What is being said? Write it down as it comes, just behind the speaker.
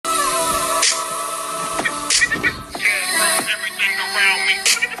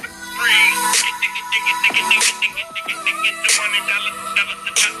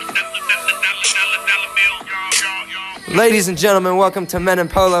Ladies and gentlemen, welcome to Men in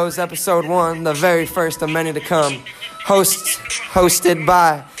Polos, episode 1, the very first of many to come. Hosted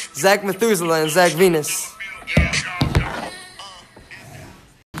by Zach Methuselah and Zach Venus.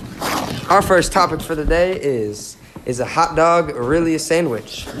 Our first topic for the day is a hot dog really a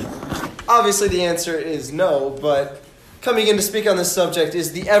sandwich? Obviously the answer is no, but coming in to speak on this subject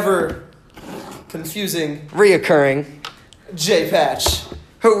is the ever confusing, reoccurring Jay Patch,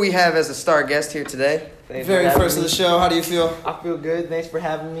 who we have as a star guest here today. Very first of the show. How do you feel? I feel good. Thanks for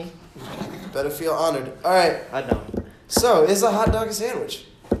having me. Better feel honored. All right. I don't. So, is a hot dog a sandwich?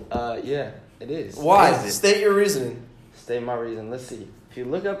 Yeah, it is. Why? Is it? State your reasoning. State my reason. Let's see. If you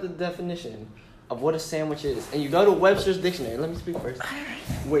look up the definition of what a sandwich is, and you go to Webster's Dictionary, let me speak first,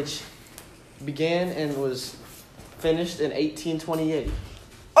 which began and was finished in 1828.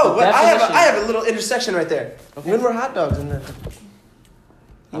 Oh, but I have a little intersection right there. Okay. When were hot dogs in there?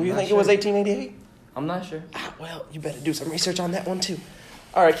 You think it was 1888? I'm not sure. Well, you better do some research on that one too.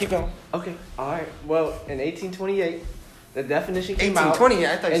 All right, keep going. Okay. All right. Well, in 1828, the definition came 1828.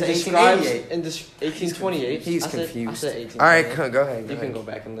 I thought you said 1888. In 1828. He's confused. I said 1828. All right, go ahead. You can go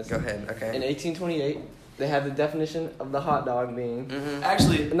back and listen. Go ahead. Okay. In 1828, they have the definition of the hot dog being. Mm-hmm.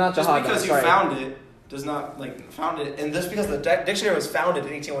 Actually, not the just hot because dog, you sorry. found it does not found it, and just because the dictionary was founded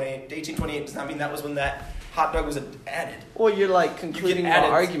in 1828 does not mean that was when that hot dog was added. Well, you're concluding my added.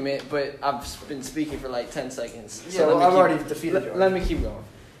 argument, but I've been speaking for 10 seconds. Yeah, so I've already defeated you. Let me keep going.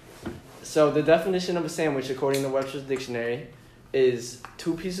 So the definition of a sandwich, according to Webster's Dictionary, is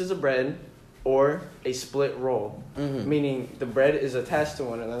 2 pieces of bread or a split roll, meaning the bread is attached to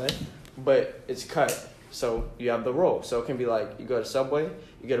one another, but it's cut. So you have the roll. So it can be you go to Subway,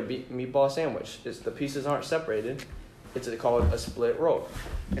 you get a meatball sandwich. The pieces aren't separated. It's called a split roll.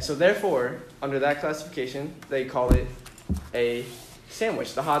 And so therefore, under that classification, they call it a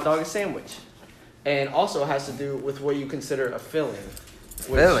sandwich. The hot dog is sandwich. And also has to do with what you consider a filling.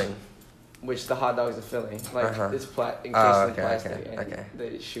 Which the hot dog is a filling. It's encased in plastic. And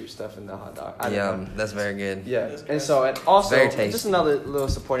they shoot stuff in the hot dog. That's very good. Yeah. And so, and also, very tasty. Just another little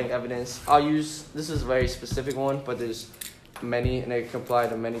supporting evidence. This is a very specific one, but there's many, and they can apply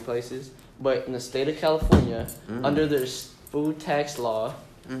to many places. But in the state of California, under their food tax law,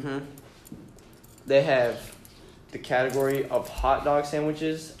 they have the category of hot dog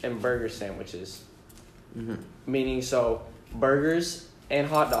sandwiches and burger sandwiches. Meaning, so burgers and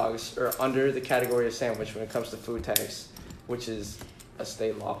hot dogs are under the category of sandwich when it comes to food tax, which is a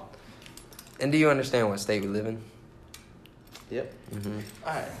state law. And do you understand what state we live in? Yep.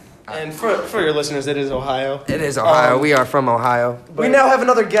 All right. And for your listeners, it is Ohio. It is Ohio. We are from Ohio. We now have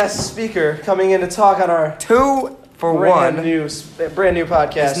another guest speaker coming in to talk on our 2 for brand 1 new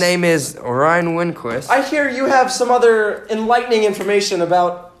podcast. His name is Ryan Winquist. I hear you have some other enlightening information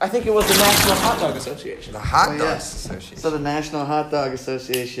about, I think it was the National Hot Dog Association. The Hot Dog Association. So the National Hot Dog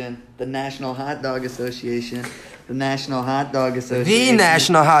Association, the National Hot Dog Association, the National Hot Dog Association. The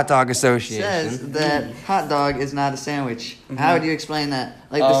National Hot Dog Association says that hot dog is not a sandwich. How would you explain that?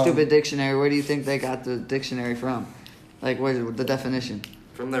 The stupid dictionary, where do you think they got the dictionary from? Where's the definition?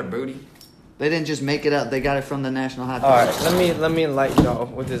 From their booty. They didn't just make it up. They got it from the National Hot Dog. All right, let me enlighten y'all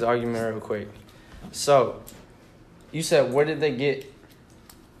with this argument real quick. So, you said where did they get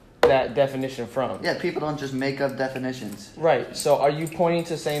that definition from? Yeah, people don't just make up definitions. Right. So, are you pointing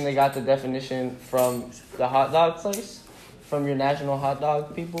to saying they got the definition from the hot dog place, from your National Hot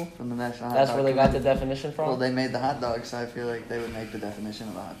Dog people? From the National Hot That's Dog. where they got the definition from. Well, they made the hot dog, so I feel like they would make the definition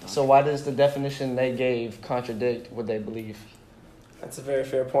of a hot dog. So, why does the definition they gave contradict what they believe? That's a very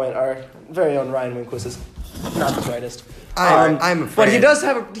fair point. Our very own Ryan Winquist is not the brightest. I'm afraid. But he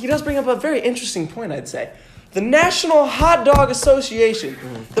does bring up a very interesting point, I'd say. The National Hot Dog Association,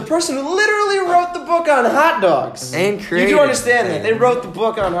 the person who literally wrote the book on hot dogs. And created. You do understand that. They wrote the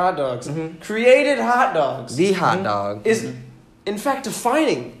book on hot dogs. Created hot dogs. The hot dog. Is, in fact,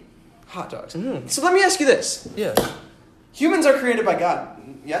 defining hot dogs. So let me ask you this. Yeah. Humans are created by God,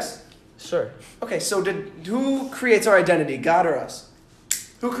 yes? Sure. Okay, so who creates our identity, God or us?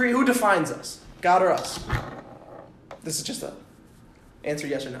 Who defines us, God or us? This is just a answer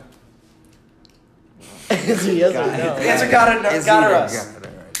yes or no. Answer yes or no. Answer God or us.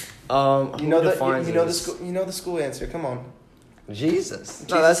 You know the school answer. Come on. Jesus.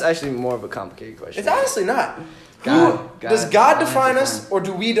 No, that's actually more of a complicated question. It's honestly not. Does God define us, or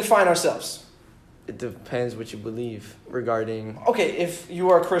do we define ourselves? It depends what you believe regarding. Okay, if you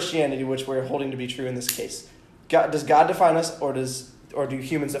are Christianity, which we're holding to be true in this case, does God define us, or do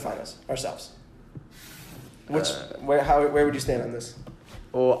humans define us ourselves? Where would you stand on this?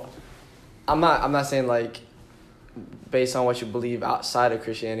 Well, I'm not saying like based on what you believe outside of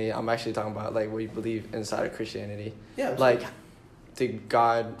Christianity. I'm actually talking about like what you believe inside of Christianity. Yeah. Like, did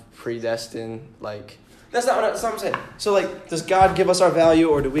God predestine like? That's not what I'm saying. So, like, does God give us our value,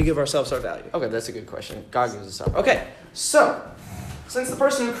 or do we give ourselves our value? Okay, that's a good question. God gives us our. Okay, so since the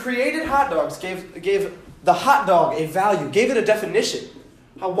person who created hot dogs gave the hot dog a value, gave it a definition,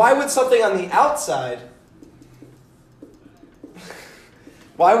 why would something on the outside?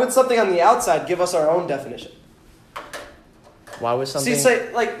 Why would something on the outside give us our own definition? Why would something? See,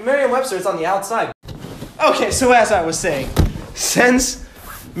 say like Merriam-Webster, it's on the outside. Okay, so as I was saying, since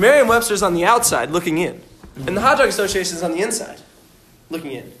Merriam-Webster's on the outside, looking in, and the Hot Dog Association is on the inside,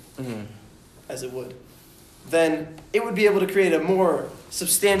 looking in, as it would, then it would be able to create a more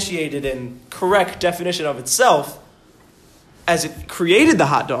substantiated and correct definition of itself as it created the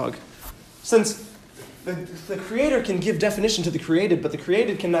hot dog, since the creator can give definition to the created, but the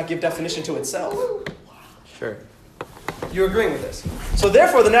created cannot give definition to itself. Sure. You're agreeing with this. So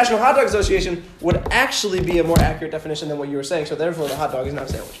therefore, the National Hot Dog Association would actually be a more accurate definition than what you were saying. So therefore, the hot dog is not a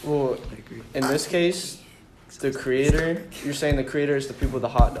sandwich. Well, in this case, the creator, you're saying the creator is the people with the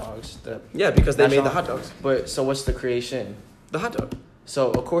hot dogs. Yeah, because they made National- the hot dogs. But so what's the creation? The hot dog. So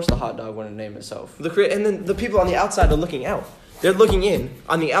of course the hot dog wouldn't name itself. And then the people on the outside are looking out. They're looking in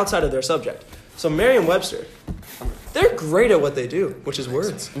on the outside of their subject. So Merriam-Webster, they're great at what they do, which is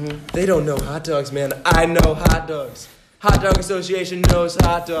words. They don't know hot dogs, man. I know hot dogs. Hot Dog Association knows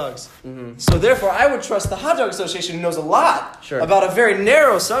hot dogs. So therefore, I would trust the Hot Dog Association, who knows a lot about a very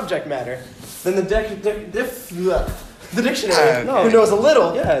narrow subject matter, than the dictionary, who knows a little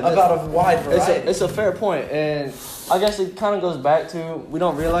about a wide variety. It's a fair point, and I guess it kind of goes back to, we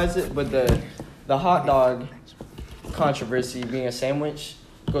don't realize it, but the hot dog controversy being a sandwich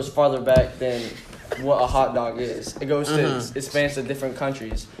goes farther back than what a hot dog is. It goes to it spans to different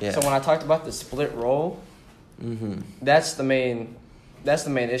countries. Yeah. So when I talked about the split roll, that's the main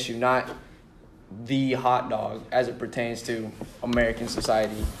issue, not the hot dog as it pertains to American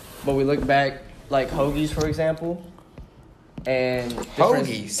society. But we look back, like hoagies, for example, and different-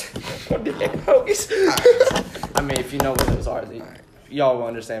 Hoagies. Hoagies. I mean, if you know what those are, y'all will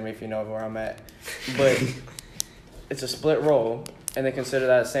understand me if you know where I'm at. But it's a split roll, and they consider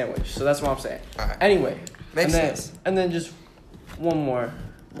that a sandwich. So that's what I'm saying. All right. Anyway, Makes sense. And then just one more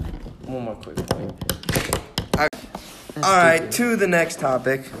quick point. All right, to the next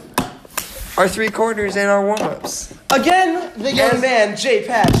topic. Our 3/4 and our warm-ups. Again, the young man, Jay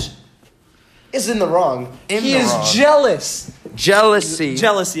Patch, is in the wrong. He is jealous. Jealousy,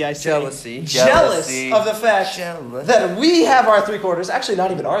 I say. Jealous of the fact that we have our 3/4. Actually,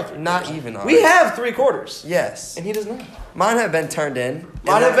 not even our 3/4. Not even ours. We have 3/4. Yes. And he does not. Mine have been turned in.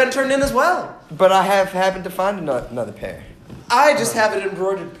 Mine have been turned in as well. But I have happened to find another pair. I just have an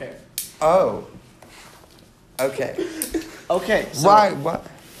embroidered pair. Oh. Okay. Okay, so Why?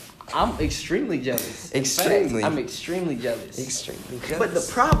 I'm extremely jealous. Extremely. I'm extremely jealous. Extremely jealous. But the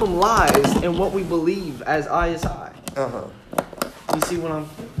problem lies in what we believe as ISI. Uh-huh. You see what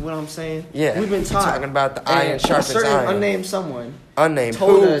I'm saying? Yeah. We've been taught. Talking about the iron and sharpens a certain iron. unnamed someone. Unnamed.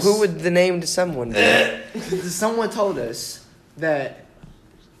 Told us- Who would the name to someone be? Someone told us that,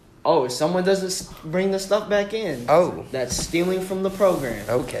 if someone doesn't bring the stuff back in, that's stealing from the program.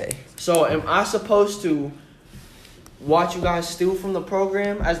 Okay. So am I supposed to watch you guys steal from the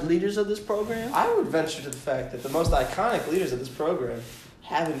program as leaders of this program? I would venture to the fact that the most iconic leaders of this program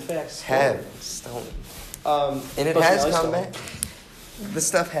have in fact stolen. And it has come back. The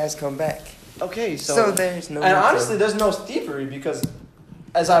stuff has come back. Okay, So there's no. And honestly, there's no thievery because,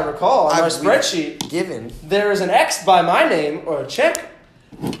 as I recall, on our spreadsheet, given there is an X by my name or a check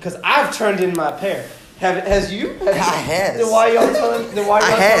because I've turned in my pair. Has you? I has. Then why y'all telling me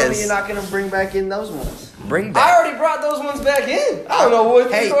has. you're not gonna bring back in those ones? Bring back. I already brought those ones back in. I don't know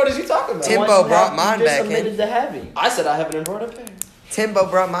what orders you talking about. Timbo brought mine back in. Admitted to having. I said I have an embroidered pair. Timbo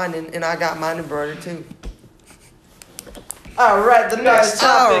brought mine in, and I got mine embroidered too. All right, the next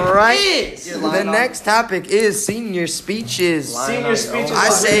topic is the next topic is senior speeches. Senior speeches. I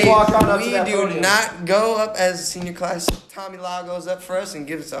say walk on up to we that do podium. not go up as a senior class. Tommy Law goes up for us and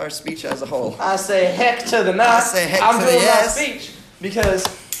gives our speech as a whole. I say heck to the not. I say heck I'm to doing the yes. my speech because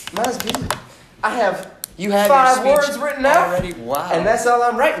mine's busy. I have You have 5 your speech words written out already. Wow. and that's all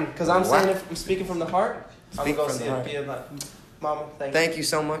I'm writing because I'm Wow. saying if I'm speaking from the heart. Speak I'm gonna from go the heart. see it. Be like, Mama, Thank you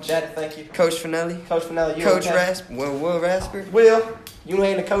so much, Daddy, thank you. Coach Finelli, Coach Finelli, you Coach okay? Rasp, Will Rasper. Will, you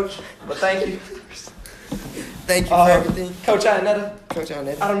ain't a coach, but thank you. Thank you for everything, Coach Ionetta, Coach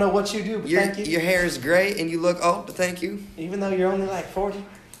Arnett. I don't know what you do, but thank you. Your hair is gray and you look old, but thank you. Even though you're only like 40.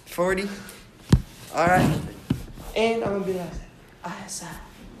 40. All right. And I'm gonna be like, ISI.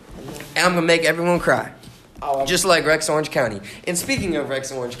 And I'm gonna make everyone cry. Oh, Just like Rex Orange County. And speaking of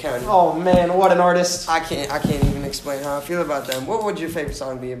Rex Orange County, oh man, what an artist. I can't even explain how I feel about them. What would your favorite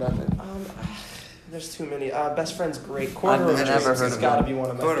song be about them? There's too many. Best Friend's great. I've Corduroy never Dreams heard has of got to it. be one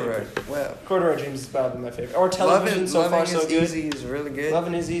of my Corduroy. favorites. Well, Corduroy Dreams is probably my favorite. Or Television, so far so good. Easy is really good.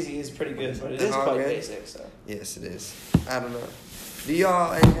 Loving is Easy is pretty good, but it is All quite good. basic. So, Yes, it is. I don't know. Do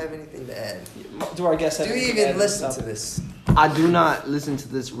y'all have anything to add? do our guests have Do you anything to even add listen this to topic? this? I do not listen to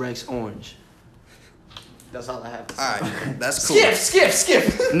this Rex Orange. That's all I have to say. Alright, that's cool.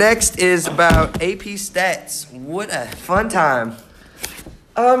 Skip. Next is about AP Stats. What a fun time.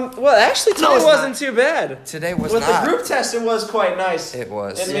 Well, actually, today it's wasn't too bad. Today was With not. the group test, it was quite nice. It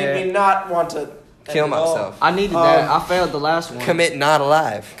was. It made me not want to Kill end it all. myself. I needed that. I failed the last one. Commit not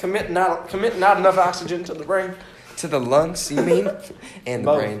alive. Commit not enough oxygen to the brain. To the lungs, you mean? And the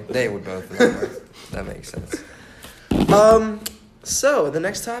Both. brain. They would both work. That makes sense. So the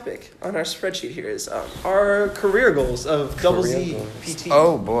next topic on our spreadsheet here is our career goals of double Z PT.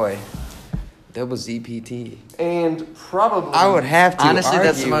 Oh boy. Double ZPT. And probably I would have to Honestly,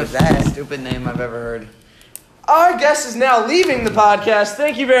 argue that's the with most that. stupid name I've ever heard. Our guest is now leaving the podcast.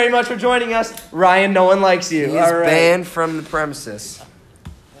 Thank you very much for joining us, Ryan. No one likes you. He is All right. banned from the premises.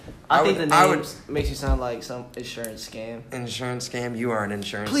 I think the I name would- makes you sound like some insurance scam. Insurance scam. You are an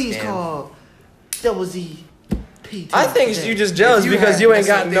insurance Please scam. call Double Z PT. I think you just jealous If you because had you ain't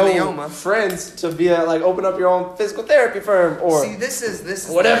got no mesothelioma. friends to be like open up your own physical therapy firm or See, this is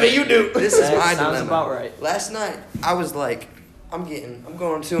whatever you do. This is That my sounds dilemma. about right. Last night, I was like, I'm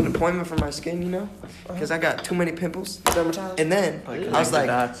going to an appointment for my skin, you know, because I got too many pimples. Dermatologist. And then Like, I was connect the like,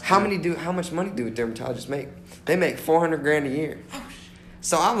 dots. how much money do dermatologists make? They make $400,000 a year.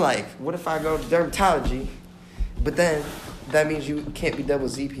 So I'm like, what if I go to dermatology, but then that means you can't be double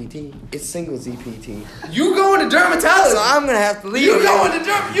ZPT. It's single ZPT. You going to dermatologist? So I'm gonna have to leave. You here. going to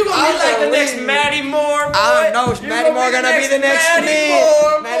derm? You gonna be like the next Maddie Moore, boy? I don't know. You Maddie Moore gonna be the next Maddie me.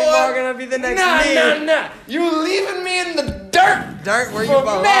 Moore, Maddie boy. Moore gonna be the next me. Nah. You leaving me in the dirt Dirt where you for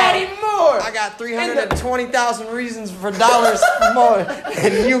belong. Maddie Moore. I got 320,000 reasons for dollars more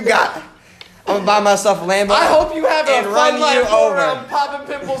than you got. I'm gonna buy myself a Lambo. I hope you have a And run fun life you going over. around popping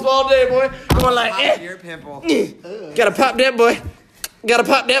pimples all day, boy. Going like, Pop your pimple. gotta pop that boy. Gotta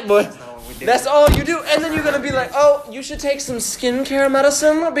pop that boy. That's all you do. And then you're gonna be like, oh, you should take some skincare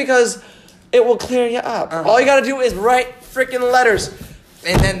medicine because it will clear you up. All you gotta do is write freaking letters.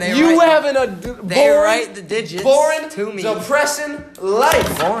 And then they You write, having a they boring, write the digits boring, to me. depressing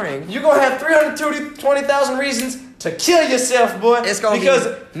life. Boring. You're gonna have 320,000 reasons to kill yourself, boy. It's gonna because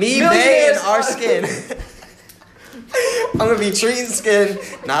be me, they, and millionaires our are- skin. I'm gonna be treating skin,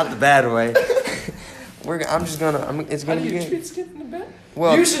 not the bad way. It's How gonna do be you good. treat skin in the bad?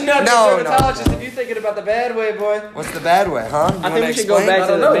 Well, You should not be no, a dermatologist no. if you're thinking about the bad way, boy. What's the bad way, huh? You I think wanna we should go explain? back I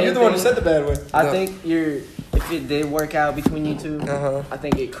to don't the know. main You're the one who thing. said the bad way. I No. think if it did work out between you two, Uh-huh. I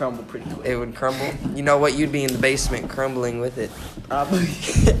think it crumbled pretty quick. It would crumble. You know what? You'd be in the basement crumbling with it, Probably.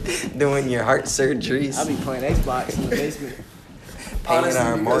 doing your heart surgeries, I'll be playing Xbox in the basement paying Honestly,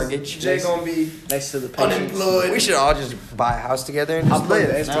 our because mortgage. Jay gonna be next to the patients. unemployed. We should all just buy a house together and I'll just plug the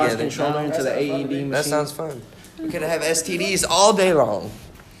live Xbox together. controller into the That sounds fun to AED me. machine. That sounds fun. We could have STDs all day long.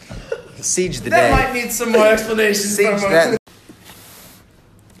 Siege the That day. might need some more explanation. Siege from that.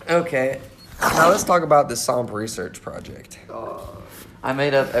 Okay. Now let's talk about the SOMP research project. I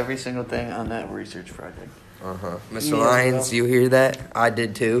made up every single thing on that research project. Mr. Me as Lyons, well. you hear that? I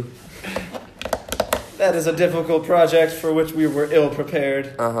did too. That is a difficult project for which we were ill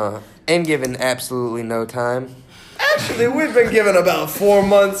prepared. And given absolutely no time. Actually, we've been given about 4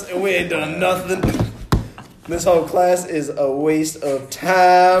 months and we ain't done nothing. This whole class is a waste of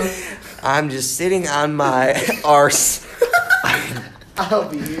time. I'm just sitting on my arse I'll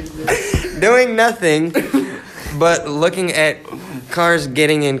be using it. doing nothing but looking at cars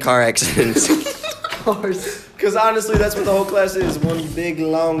getting in car accidents. Because honestly, that's what the whole class is. One big,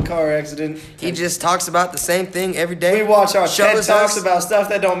 long car accident. He just talks about the same thing every day. We watch our TED Shows Talks us about stuff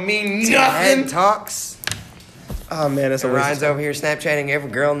that don't mean TED nothing. Talks. Oh, man, that's a And waste. Ryan's over here Snapchatting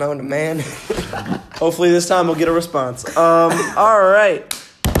every girl known to man. Hopefully this time we'll get a response. All right.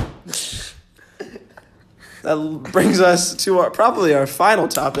 That brings us to our final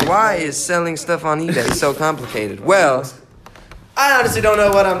topic. Why is selling stuff on eBay so complicated? Well, I honestly don't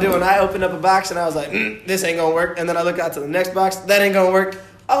know what I'm doing. I opened up a box and I was like, this ain't gonna work. And then I look out to the next box, that ain't gonna work.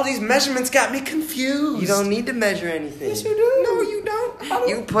 All these measurements got me confused. you don't need to measure anything. Yes, you do. No, you don't.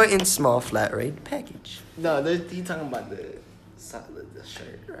 You put in small flat rate package. No, he's talking about the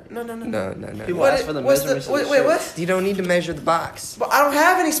shirt, right? No. No. People ask for the measurements of the wait, shirt. what? You don't need to measure the box. But I don't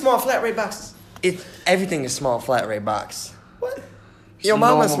have any small flat rate boxes. Everything is small flat rate box. What? Your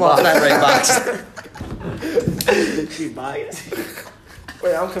mama's small normal flat rate box. She biased.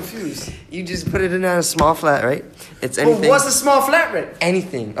 Wait, I'm confused. You just put it in a small flat rate. It's But anything. what's a small flat rate?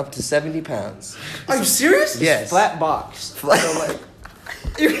 anything up to 70 pounds. Are you serious? Yes. Flat box. Flat.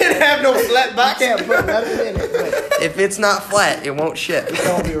 You can't have no flat box. Can't put nothing in it. But If it's not flat, it won't ship. it's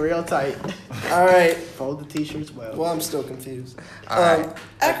gonna be real tight. All right. Fold the t-shirts well. Well, I'm still confused. All right.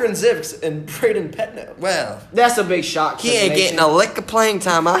 Akron Zips and Braden Petno. Well, That's a big shock. to he the ain't nation. getting a lick of playing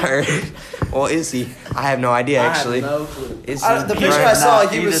time, I heard. Or is he? I have no idea, actually. I have no clue. Is The he? picture Right I saw, now,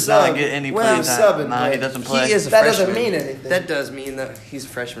 he was does not subbed. get any Well, play he was time. subbing, No, but he doesn't play. He is a That freshman. doesn't mean anything. That does mean that he's a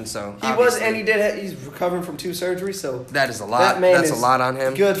freshman, so He was, obviously, and he's recovering from 2 surgeries, so that is a lot. that man That's is a lot on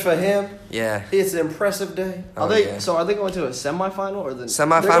him. good for him. Yeah. It's an impressive day. Oh, Are they yeah. so? Are they going to a semifinal or the? They're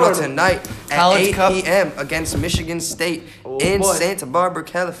Semifinal going to- tonight at College 8 Cup. p.m. against Michigan State Oh, in boy. Santa Barbara,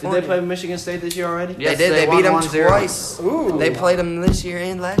 Did California. they play Michigan State this year already? Yes, they did. they They beat them won 1-0. twice. Ooh. They played them this year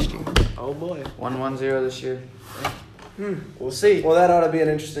and last year. Oh boy. 1-1-0 this year. We'll see. Well, that ought to be an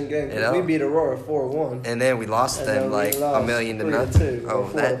interesting game. 'Cause It ought. we beat Aurora 4-1. And then we lost And them then we like lost 1,000,000 to 3-2, nothing. or Oh,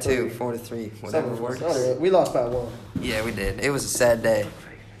 that 4-3. too. 4-3. Whatever Something- works. anyway, we lost by 1. Yeah, we did. It was a sad day.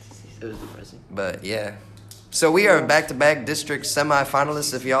 It was depressing. But yeah. So we are back-to-back district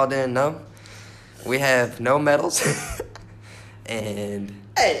semifinalists, if y'all didn't know. We have no medals. And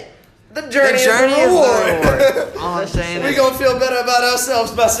Hey, the journey, the journey is is the the reward. All I'm saying We is, gonna feel better about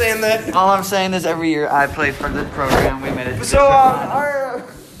ourselves by saying that. all I'm saying is, every year I played for this program, we made it. to So,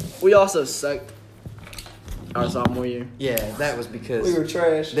 district We also sucked our sophomore year. yeah, that was because we were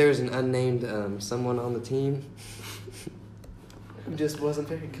trash. there was an unnamed someone on the team. We just wasn't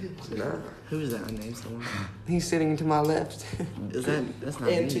very good. Nah. Who's that unnamed someone? He's sitting to my left. Is that? That's not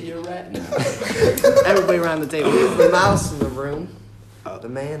And to me. your right. Everybody around the table. The mouse in the room. The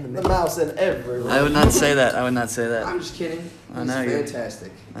man, the The myth. mouse in every room. I would not say that. I would not say that. I'm just kidding. I He's know you're-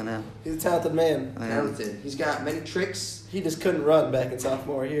 fantastic. I know. He's a talented man. I am. Talented. He's got many tricks. He just couldn't run back in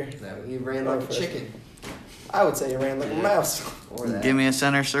sophomore year. No, he ran like a chicken. I would say he ran like a mouse. Or that. Give me a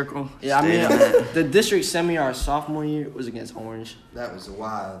center circle. Yeah, I Stay mean, on that. the district semi our sophomore year was against Orange. That was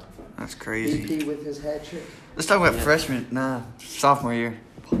wild. That's crazy. BP with his hat trick. Let's talk about freshman. Nah, sophomore year.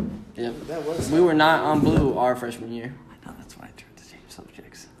 Yeah. That was. We were not on blue our freshman year. I know that's why I turned to change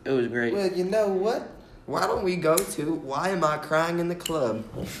subjects. It was great. Well, you know what? Why don't we go to Why Am I Crying in the Club?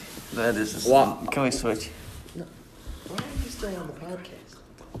 That is. Wow. Can we switch? Why are you still on the podcast?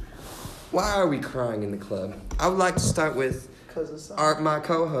 Why are we crying in the club? I would like to start with Because of something. my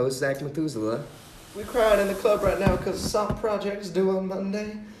co-host, Zach Methuselah. We crying in the club right now because the song project is due on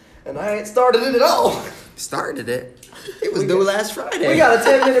Monday, and I ain't started it at all. Started it. It was We due got- last Friday. We got a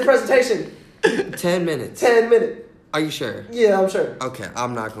 10-minute presentation. 10 minutes. 10 minute. Are you sure? Yeah, I'm sure. Okay,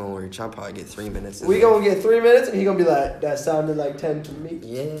 I'm not gonna worry. I'll probably get 3 minutes. in We there. gonna get 3 minutes, and he gonna be like, "That sounded like 10 to me."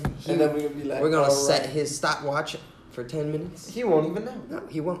 Yeah. And then we gonna be like, we're gonna "All set right." his stopwatch for 10 minutes. He won't even know. No,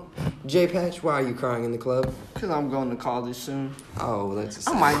 he won't. J Patch, why are you crying in the club? Because I'm going to college soon. Oh, that's a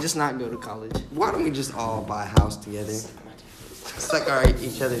I sad. might just not go to college. Why don't we just all buy a house together? Suck our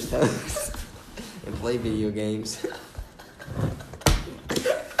each other's toes and play video games.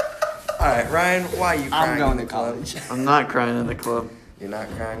 Alright, Ryan, why are you crying I'm going in to the club? college. I'm not crying in the club. You're not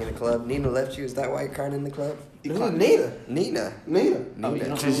crying in the club. Nina left you. Is that why you're crying in the club? Who's Nina? Nina. Nina. Oh, you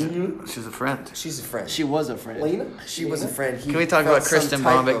Nina. don't- She's a friend. She's a friend. She was a friend. Lena? She was a friend. He Can we talk felt about some Kristen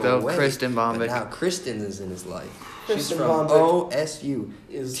type Bombeck, of though? way, Kristen But Bombeck. now Kristen is in his life. Kristen She's from Bombeck OSU.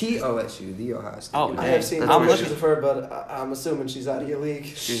 is- TOSU, the Ohio State. Oh, I University. have seen That's pictures where she- of her, but I'm assuming she's out of your league.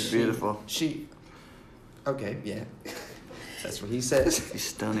 She's beautiful. She. Okay, yeah. That's what he says. She's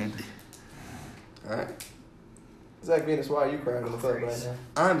stunning. All right. Zach Venus, why are you crying in the club right now?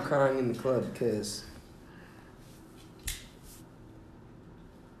 I'm crying in the club because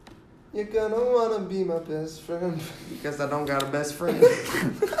You're gonna wanna be my best friend. I don't got a best friend.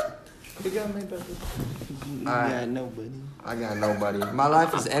 You got me better. Alright. Yeah, nobody. I got nobody. My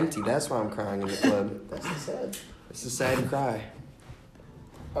life is empty. That's why I'm crying in the club. That's so sad. It's a sad cry.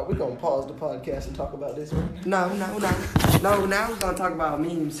 Are we gonna pause the podcast and talk about this right No. Now we're gonna talk about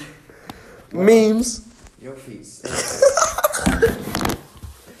memes. now? Memes. Your feet.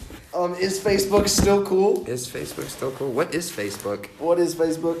 Is Facebook still cool? Is Facebook still cool? What is Facebook? What is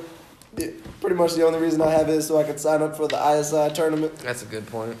Facebook? Pretty much the only reason I have it is so I can sign up for the ISI tournament. That's a good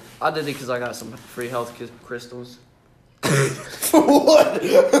point. I did it because I got some free health crystals. For what?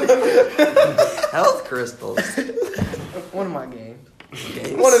 Health crystals. One of my games.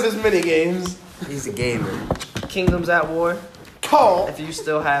 Games. One of his mini games. He's a gamer. Kingdoms at War. Call. If you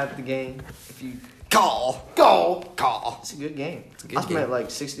still have the game, if you, Call. Call. Call. it's a good game. a good I spent game. like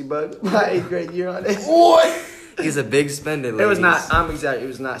 $60 my 8th grade year on it. What? He's a big spender. It was ladies. not. I'm exaggerating. It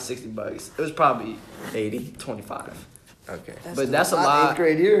was not $60. It was probably 80. 25. Okay. But that's a not lot. 8th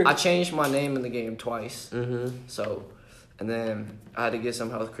grade year. I changed my name in the game twice. Mm-hmm. So, and then I had to get some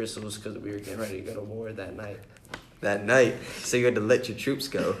health crystals because we were getting ready to go to war that night. That night, so you had to let your troops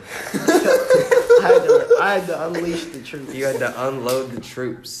go. I had to unleash the troops. You had to unload the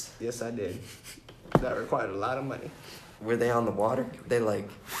troops. Yes, I did. That required a lot of money. Were they on the water? They like,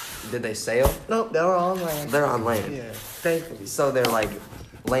 did they sail? Nope, they were on land. They're on land. Yeah, thankfully. So they're like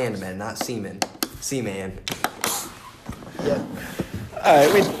landmen, not seamen. Seaman. Yeah.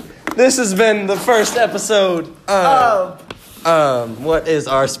 All right, this has been the first episode What is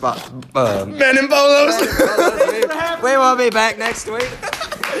our spot? Men in Polos. We will be back next week.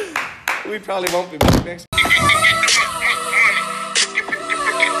 We probably won't be back next week.